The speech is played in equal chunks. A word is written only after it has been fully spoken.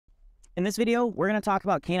In this video, we're going to talk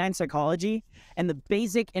about canine psychology and the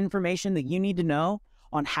basic information that you need to know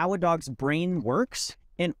on how a dog's brain works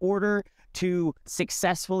in order to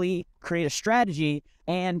successfully create a strategy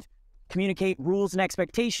and communicate rules and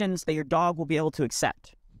expectations that your dog will be able to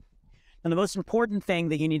accept. And the most important thing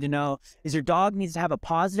that you need to know is your dog needs to have a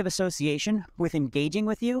positive association with engaging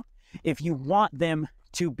with you if you want them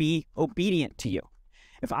to be obedient to you.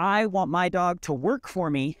 If I want my dog to work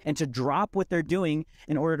for me and to drop what they're doing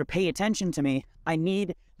in order to pay attention to me, I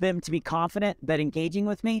need them to be confident that engaging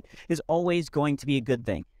with me is always going to be a good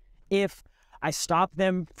thing. If I stop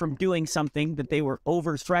them from doing something that they were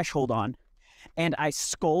over threshold on, and I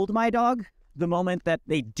scold my dog the moment that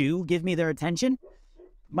they do give me their attention,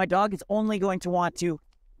 my dog is only going to want to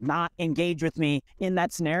not engage with me in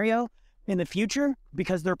that scenario in the future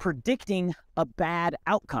because they're predicting a bad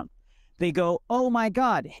outcome. They go, oh my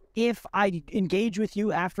God, if I engage with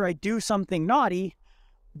you after I do something naughty,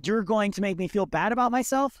 you're going to make me feel bad about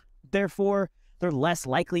myself. Therefore, they're less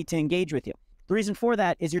likely to engage with you. The reason for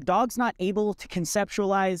that is your dog's not able to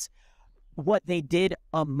conceptualize what they did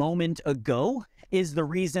a moment ago is the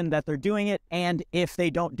reason that they're doing it. And if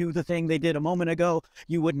they don't do the thing they did a moment ago,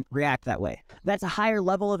 you wouldn't react that way. That's a higher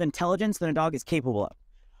level of intelligence than a dog is capable of.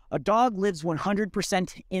 A dog lives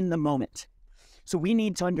 100% in the moment. So we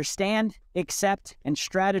need to understand, accept, and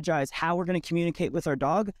strategize how we're going to communicate with our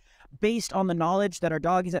dog based on the knowledge that our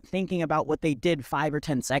dog isn't thinking about what they did 5 or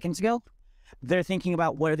 10 seconds ago. They're thinking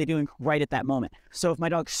about what are they doing right at that moment. So if my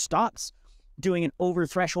dog stops doing an over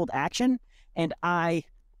threshold action and I,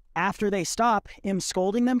 after they stop, am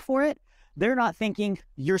scolding them for it, they're not thinking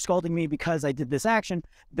you're scolding me because I did this action.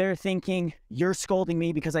 They're thinking you're scolding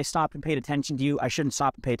me because I stopped and paid attention to you. I shouldn't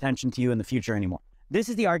stop and pay attention to you in the future anymore. This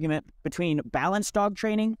is the argument between balanced dog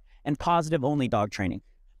training and positive-only dog training.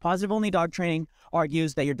 Positive-only dog training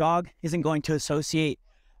argues that your dog isn't going to associate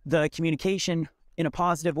the communication in a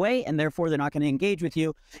positive way, and therefore they're not going to engage with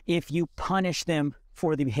you if you punish them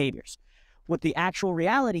for the behaviors. What the actual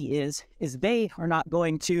reality is they are not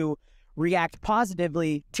going to react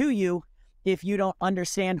positively to you if you don't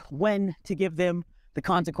understand when to give them the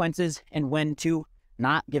consequences and when to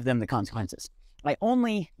not give them the consequences. I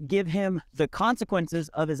only give him the consequences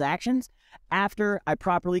of his actions after I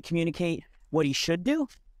properly communicate what he should do,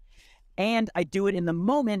 and I do it in the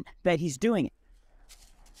moment that he's doing it.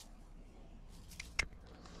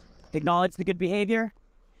 Acknowledge the good behavior.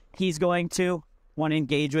 He's going to want to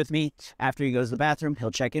engage with me. After he goes to the bathroom, he'll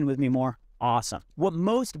check in with me more. Awesome. What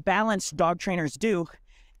most balanced dog trainers do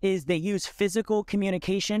is they use physical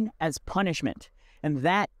communication as punishment, and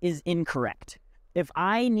that is incorrect. If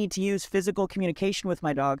I need to use physical communication with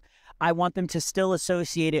my dog, I want them to still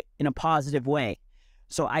associate it in a positive way.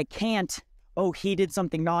 So I can't, oh, he did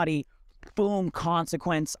something naughty, boom,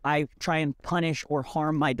 consequence. I try and punish or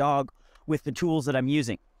harm my dog with the tools that I'm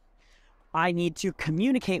using. I need to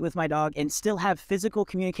communicate with my dog and still have physical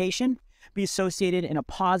communication be associated in a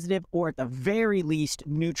positive or at the very least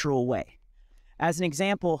neutral way. As an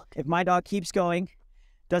example, if my dog keeps going,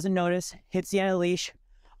 doesn't notice, hits the end of the leash,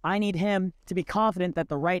 I need him to be confident that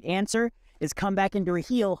the right answer is come back into a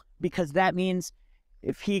heel, because that means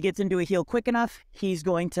if he gets into a heel quick enough, he's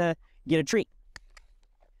going to get a treat.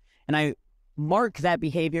 And I mark that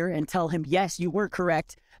behavior and tell him, yes, you were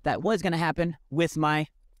correct. That was going to happen with my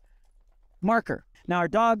marker. Now, our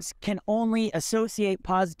dogs can only associate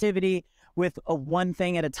positivity with a one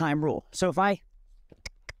thing at a time rule. So if I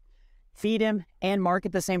feed him and mark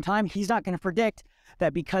at the same time, he's not going to predict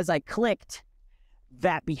that because I clicked,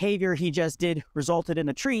 that behavior he just did resulted in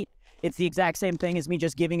a treat. It's the exact same thing as me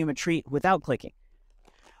just giving him a treat without clicking.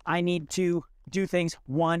 I need to do things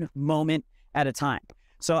one moment at a time.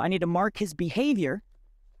 So I need to mark his behavior.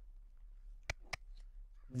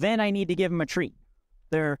 Then I need to give him a treat.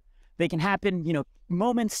 They can happen,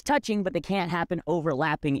 moments touching, but they can't happen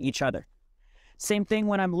overlapping each other. Same thing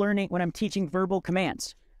when I'm teaching verbal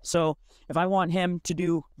commands. So if I want him to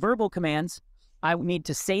do verbal commands, I need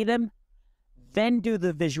to say them, then do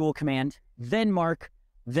the visual command, then mark,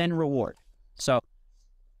 then reward. So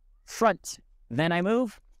front, then I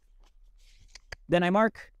move, then I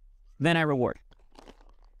mark, then I reward,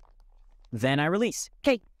 then I release.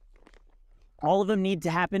 Okay. All of them need to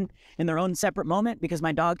happen in their own separate moment because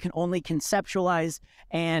my dog can only conceptualize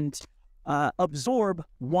and absorb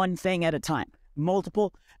one thing at a time.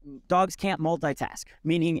 Multiple dogs can't multitask,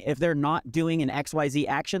 meaning if they're not doing an XYZ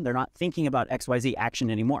action, they're not thinking about XYZ action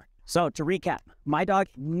anymore. So to recap, my dog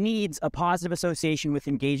needs a positive association with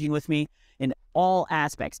engaging with me in all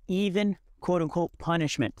aspects, even quote unquote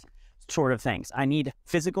punishment sort of things. I need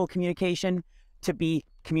physical communication to be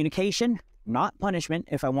communication, not punishment,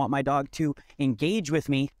 if I want my dog to engage with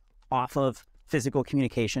me off of physical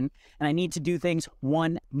communication, and I need to do things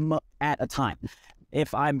one at a time.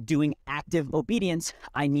 If I'm doing active obedience,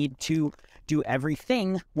 I need to do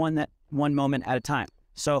everything one moment at a time.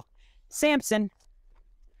 So, Samson,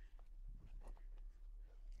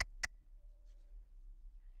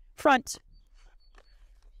 front,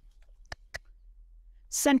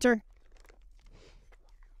 center,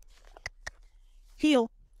 heel,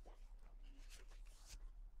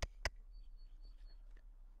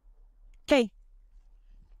 okay.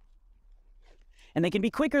 And they can be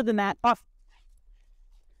quicker than that, off.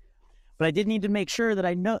 But I did need to make sure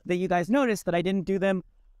that that you guys noticed that I didn't do them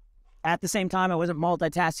at the same time. I wasn't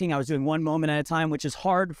multitasking. I was doing one moment at a time, which is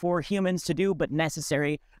hard for humans to do, but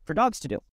necessary for dogs to do.